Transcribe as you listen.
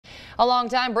A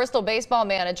longtime Bristol baseball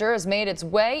manager has made its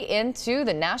way into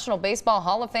the National Baseball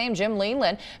Hall of Fame. Jim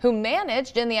Leland, who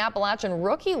managed in the Appalachian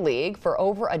Rookie League for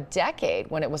over a decade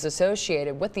when it was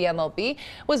associated with the MLB,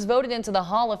 was voted into the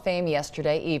Hall of Fame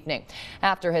yesterday evening.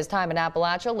 After his time in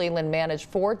Appalachia, Leland managed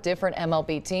 4 different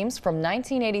MLB teams from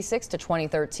 1986 to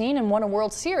 2013 and won a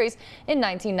World Series in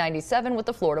 1997 with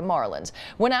the Florida Marlins.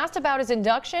 When asked about his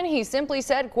induction, he simply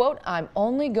said, quote, "I'm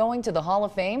only going to the Hall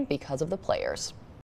of Fame because of the players."